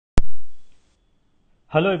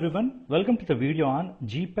Hello everyone, welcome to the video on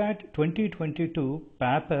Gpat 2022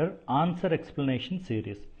 paper answer explanation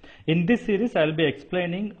series. In this series, I will be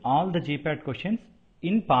explaining all the Gpat questions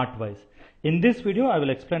in part wise. In this video, I will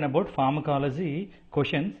explain about pharmacology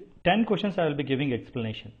questions. 10 questions I will be giving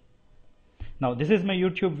explanation. Now, this is my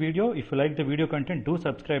YouTube video. If you like the video content, do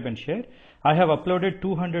subscribe and share. I have uploaded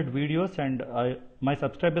 200 videos and my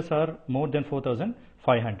subscribers are more than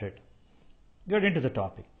 4,500. Get into the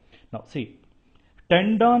topic. Now, see.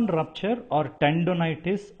 Tendon rupture or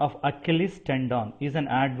tendonitis of Achilles tendon is an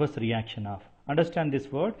adverse reaction of. Understand this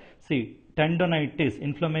word. See, tendonitis,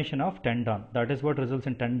 inflammation of tendon. That is what results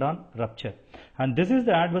in tendon rupture. And this is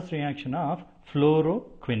the adverse reaction of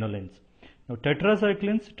fluoroquinolines. Now,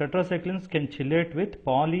 tetracyclines can chelate with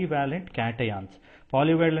polyvalent cations.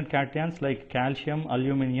 Polyvalent cations like calcium,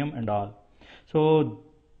 aluminum and all. So,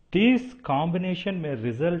 this combination may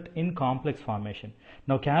result in complex formation.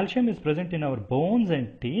 Now, calcium is present in our bones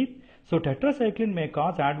and teeth. So, tetracycline may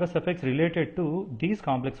cause adverse effects related to these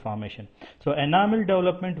complex formation. So, enamel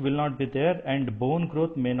development will not be there and bone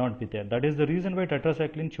growth may not be there. That is the reason why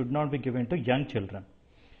tetracycline should not be given to young children.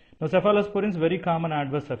 Now, cephalosporin's very common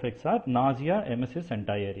adverse effects are nausea, emesis and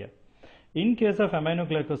diarrhea. In case of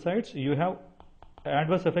aminoglycosides, you have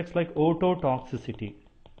adverse effects like ototoxicity,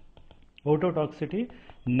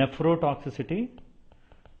 nephrotoxicity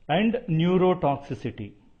and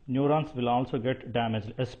neurotoxicity. Neurons will also get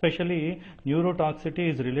damaged. Especially neurotoxicity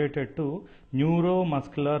is related to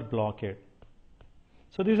neuromuscular blockade.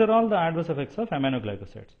 So these are all the adverse effects of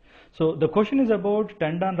aminoglycosides. So the question is about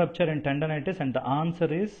tendon rupture and tendonitis and the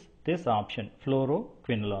answer is this option,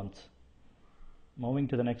 fluoroquinolones. Moving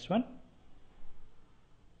to the next one.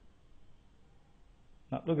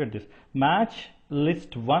 Now look at this. Match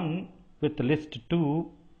list 1 with list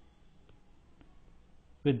 2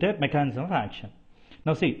 with their mechanism of action.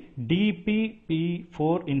 Now see,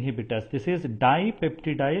 DPP4 inhibitors, this is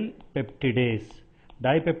dipeptidyl peptidase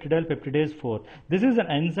 4. This is an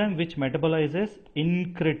enzyme which metabolizes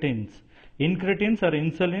incretins. Incretins are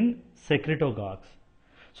insulin secretagogues.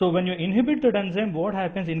 So when you inhibit that enzyme, what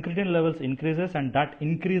happens? Incretin levels increases and that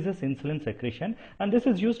increases insulin secretion, and this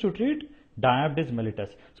is used to treat diabetes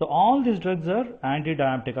mellitus. So all these drugs are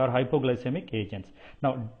anti-diabetic or hypoglycemic agents.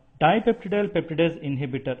 Now dipeptidyl peptidase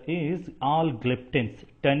inhibitor is all gliptins,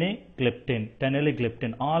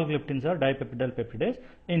 teneligliptin. All gliptins are dipeptidyl peptidase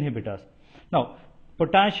inhibitors. Now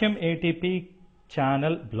potassium ATP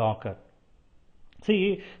channel blocker.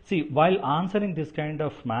 See, while answering this kind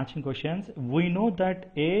of matching questions, we know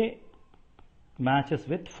that A matches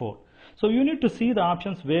with 4. So you need to see the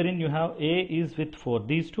options wherein you have A is with 4.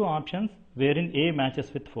 These two options wherein A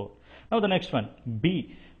matches with 4. Now the next one,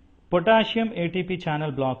 B. Potassium ATP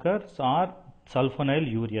channel blockers are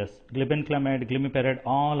sulfonylureas, glibenclamide, glimepiride,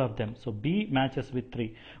 all of them. So B matches with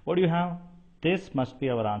 3. What do you have? This must be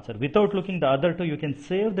our answer. Without looking the other two, you can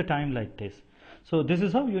save the time like this. So this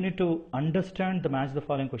is how you need to understand the match the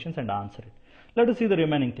following questions and answer it. Let us see the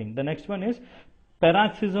remaining thing. The next one is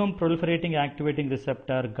peroxisome proliferating activating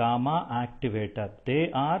receptor gamma activator. They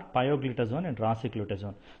are pioglitazone and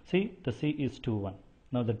rosiglitazone. See, the C is 2,1.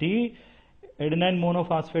 Now the D adenine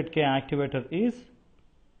monophosphate K activator is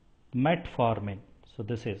metformin. So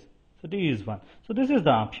this is, so D is 1. So this is the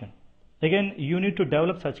option. Again, you need to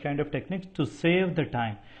develop such kind of techniques to save the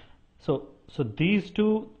time. So these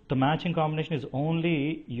two, the matching combination is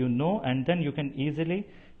only you know, and then you can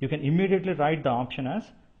immediately write the option as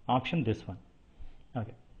option this one.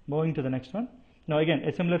 Okay, moving to the next one. Now again,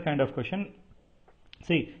 a similar kind of question.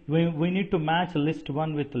 See, we need to match list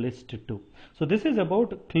 1 with list 2. So this is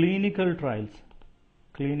about clinical trials.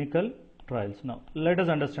 Now let us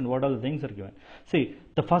understand what all the things are given. See,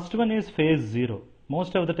 the first one is phase 0.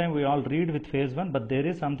 Most of the time we all read with phase 1, but there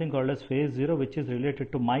is something called as phase 0 which is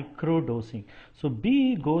related to microdosing. So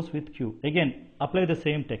B goes with Q. Again, apply the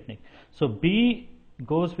same technique. So B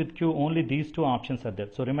goes with Q, only these two options are there.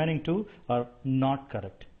 So remaining two are not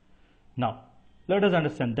correct. Now, let us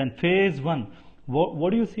understand then phase 1.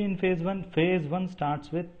 What do you see in phase 1? Phase 1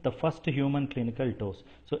 starts with the first human clinical dose.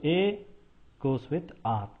 So A goes with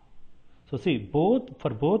R. So see, for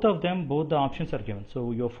both of them, both the options are given.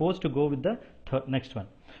 So you're forced to go with the next one.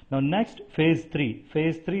 Now next, phase 3.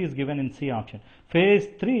 Phase 3 is given in C option. Phase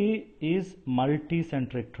 3 is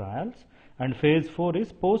multicentric trials and phase 4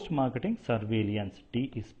 is post-marketing surveillance.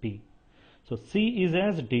 D is P. So C is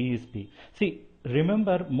as, D is P. See,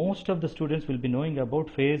 remember most of the students will be knowing about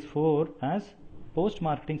phase 4 as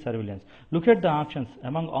post-marketing surveillance. Look at the options.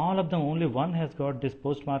 Among all of them, only one has got this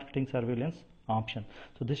post-marketing surveillance option.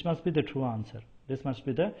 So this must be the true answer. This must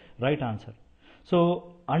be the right answer.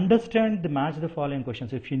 So understand the match the following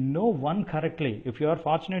questions. If you know one correctly, if you are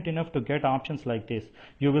fortunate enough to get options like this,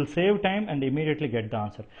 you will save time and immediately get the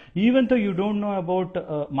answer. Even though you don't know about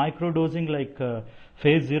microdosing like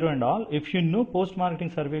phase 0 and all, if you know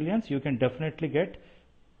post-marketing surveillance, you can definitely get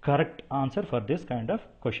correct answer for this kind of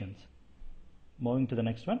questions. Moving to the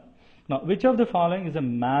next one. Now, which of the following is a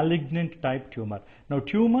malignant type tumor? Now,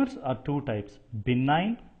 tumors are two types,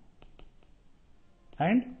 benign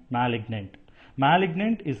and malignant.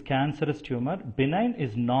 Malignant is cancerous tumor, benign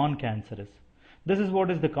is non-cancerous. This is what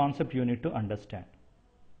is the concept you need to understand.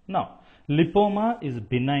 Now, lipoma is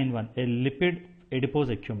benign one, a lipid adipose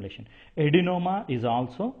accumulation. Adenoma is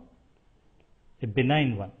also a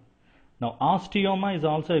benign one. Now, osteoma is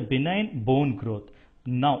also a benign bone growth.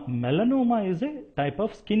 Now, melanoma is a type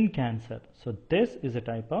of skin cancer. So, this is a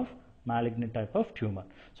type of malignant type of tumor.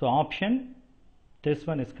 So, option, this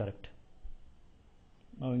one is correct.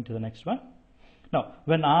 Moving to the next one. Now,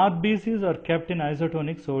 when RBCs are kept in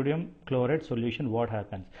isotonic sodium chloride solution, what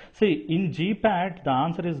happens? See, in Gpat, the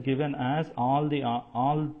answer is given as Now,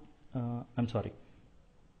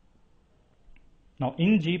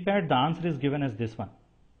 in Gpat, the answer is given as this one.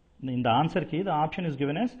 In the answer key, the option is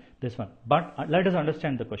given as this one. But let us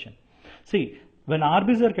understand the question. See, when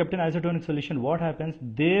RBCs are kept in isotonic solution, what happens?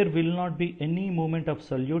 There will not be any movement of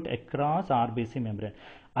solute across RBC membrane.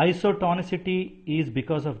 Isotonicity is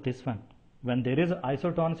because of this one. When there is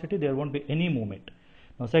isotonicity, there won't be any movement.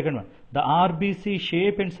 Now, second one, the RBC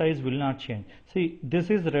shape and size will not change. See, this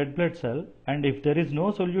is red blood cell, and if there is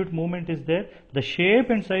no solute movement is there, the shape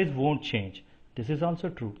and size won't change. This is also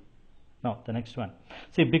true. Now, the next one.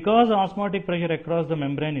 See, because osmotic pressure across the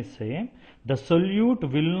membrane is same, the solute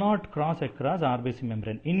will not cross across RBC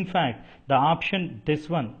membrane. In fact, the option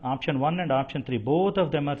 1 and option 3, both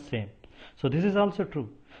of them are same. So, this is also true.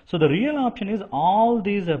 So, the real option is all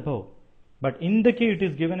these above. But in the case it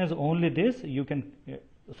is given as only this, you can,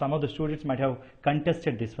 some of the students might have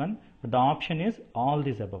contested this one, but the option is all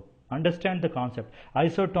these above. Understand the concept.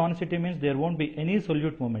 Isotonicity means there won't be any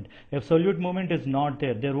solute movement. If solute movement is not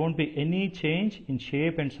there, there won't be any change in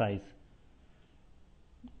shape and size.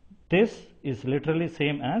 This is literally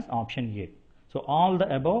same as option A. So all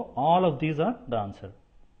the above, all of these are the answer.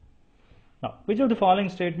 Now, which of the following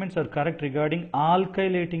statements are correct regarding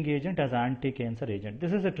alkylating agent as anti-cancer agent?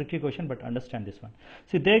 This is a tricky question, but understand this one.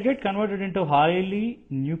 See, they get converted into highly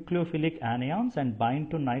nucleophilic anions and bind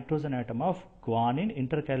to nitrogen atom of guanine,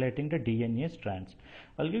 intercalating the DNA strands.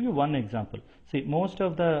 I'll give you one example. See, most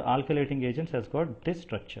of the alkylating agents has got this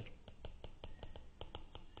structure.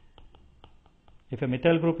 If a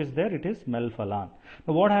methyl group is there, it is melphalan.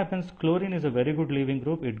 Now, what happens? Chlorine is a very good leaving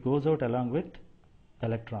group. It goes out along with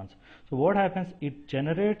electrons. So what happens? It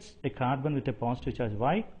generates a carbon with a positive charge.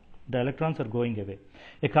 Why? The electrons are going away.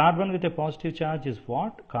 A carbon with a positive charge is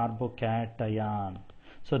what? Carbocation.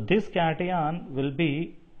 So this cation will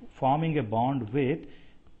be forming a bond with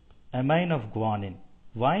amine of guanine.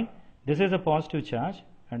 Why? This is a positive charge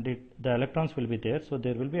and the electrons will be there, so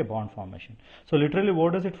there will be a bond formation. So literally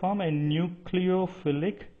what does it form? A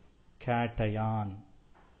nucleophilic cation.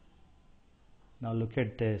 Now look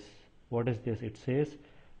at this. What is this? It says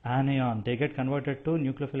anion. They get converted to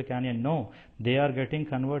nucleophilic anion. No, they are getting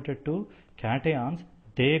converted to cations.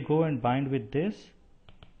 They go and bind with this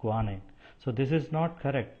guanine. So this is not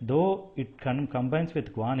correct. Though it combines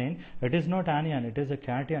with guanine, it is not anion. It is a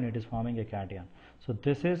cation. It is forming a cation. So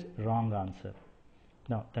this is wrong answer.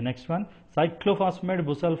 Now the next one. Cyclophosphamide,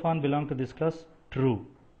 busulfan belong to this class? True.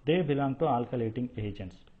 They belong to alkylating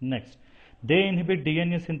agents. Next. They inhibit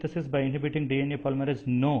DNA synthesis by inhibiting DNA polymerase?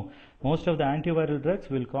 No. Most of the antiviral drugs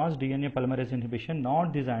will cause DNA polymerase inhibition,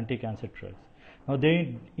 not these anti-cancer drugs. Now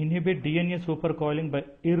they inhibit DNA supercoiling by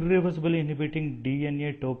irreversibly inhibiting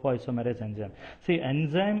DNA topoisomerase enzyme. See,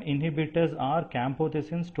 enzyme inhibitors are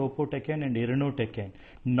camptothecins, topotecan and irinotecan,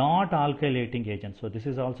 not alkylating agents. So this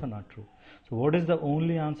is also not true. So what is the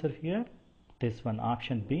only answer here? This one,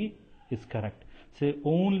 option B is correct. So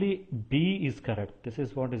only B is correct. This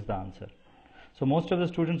is what is the answer. So most of the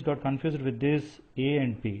students got confused with this A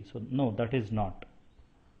and B. So no, that is not.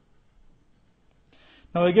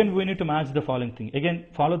 Now again we need to match the following thing. Again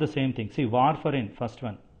follow the same thing. See, warfarin, first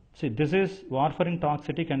one. See, this is warfarin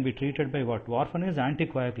toxicity can be treated by what? Warfarin is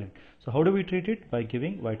anticoagulant. So how do we treat it? By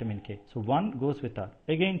giving vitamin K. So 1 goes with R.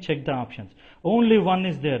 Again check the options. Only 1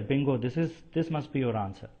 is there. Bingo. This must be your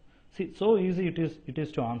answer. See, so easy it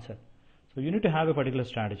is to answer. So you need to have a particular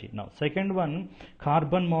strategy. Now second one,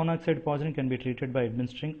 carbon monoxide poisoning can be treated by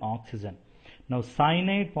administering oxygen. Now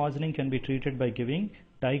cyanide poisoning can be treated by giving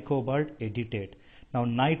dicobalt editate. Now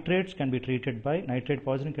nitrate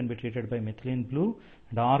poisoning can be treated by methylene blue,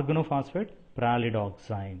 and organophosphate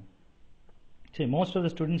pralidoxime. See, most of the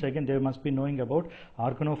students, again, they must be knowing about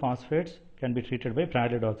organophosphates can be treated by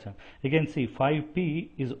pralidoxime. Again, see,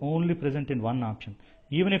 5P is only present in one option.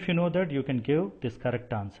 Even if you know that, you can give this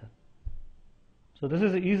correct answer. So this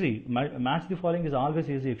is easy. Match the following is always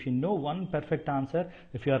easy. If you know one perfect answer,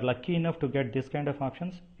 if you are lucky enough to get this kind of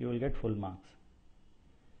options, you will get full marks.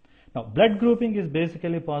 Now, blood grouping is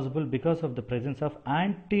basically possible because of the presence of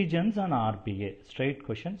antigens on RBA. Straight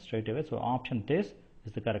question, straight away. So option this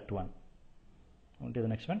is the correct one. On to the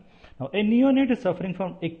next one. Now, a neonate is suffering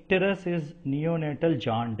from icterus neonatal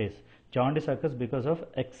jaundice. Jaundice occurs because of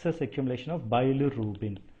excess accumulation of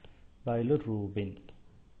bilirubin.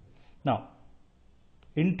 Now,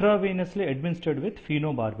 intravenously administered with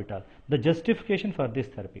phenobarbital. The justification for this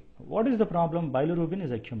therapy. What is the problem? Bilirubin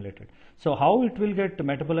is accumulated. So how it will get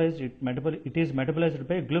metabolized? It is metabolized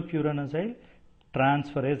by glucuronosyl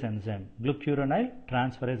transferase enzyme.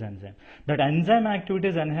 That enzyme activity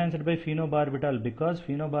is enhanced by phenobarbital because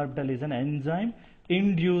phenobarbital is an enzyme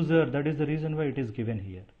inducer. That is the reason why it is given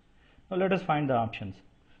here. Now let us find the options.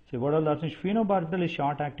 So what are the options? Phenobarbital is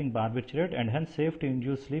short-acting barbiturate and hence safe to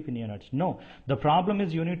induce sleep in neonates. No, the problem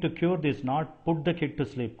is you need to cure this, not put the kid to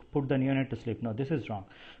sleep, put the neonate to sleep. No, this is wrong.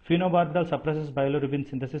 Phenobarbital suppresses bilirubin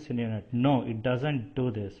synthesis in neonate. No, it doesn't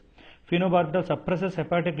do this. Phenobarbital suppresses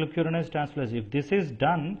hepatic glucuronase transferase. If this is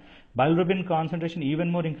done, bilirubin concentration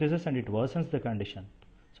even more increases and it worsens the condition.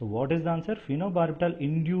 So what is the answer? Phenobarbital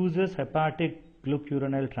induces hepatic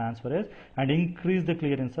glucuronal transferase and increase the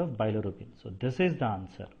clearance of bilirubin. So this is the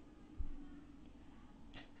answer.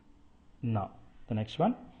 Now, the next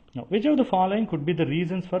one. Now, which of the following could be the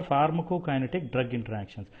reasons for pharmacokinetic drug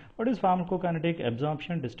interactions? What is pharmacokinetic?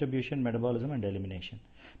 Absorption, distribution, metabolism, and elimination.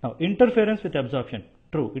 Now, interference with absorption.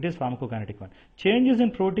 True, it is pharmacokinetic one. Changes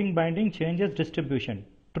in protein binding, changes distribution.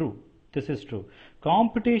 True, this is true.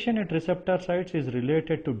 Competition at receptor sites is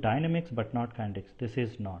related to dynamics but not kinetics. This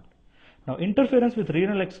is not. Now, interference with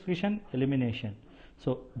renal excretion, elimination.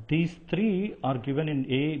 So these three are given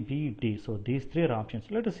in A, B, D. So these three are options.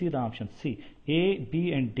 Let us see the options. C, A,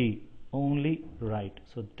 B and D only right.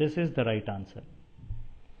 So this is the right answer.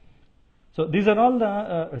 So these are all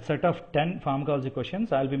the set of 10 pharmacology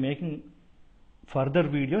questions. I will be making further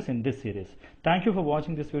videos in this series. Thank you for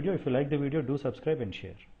watching this video. If you like the video, do subscribe and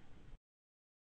share.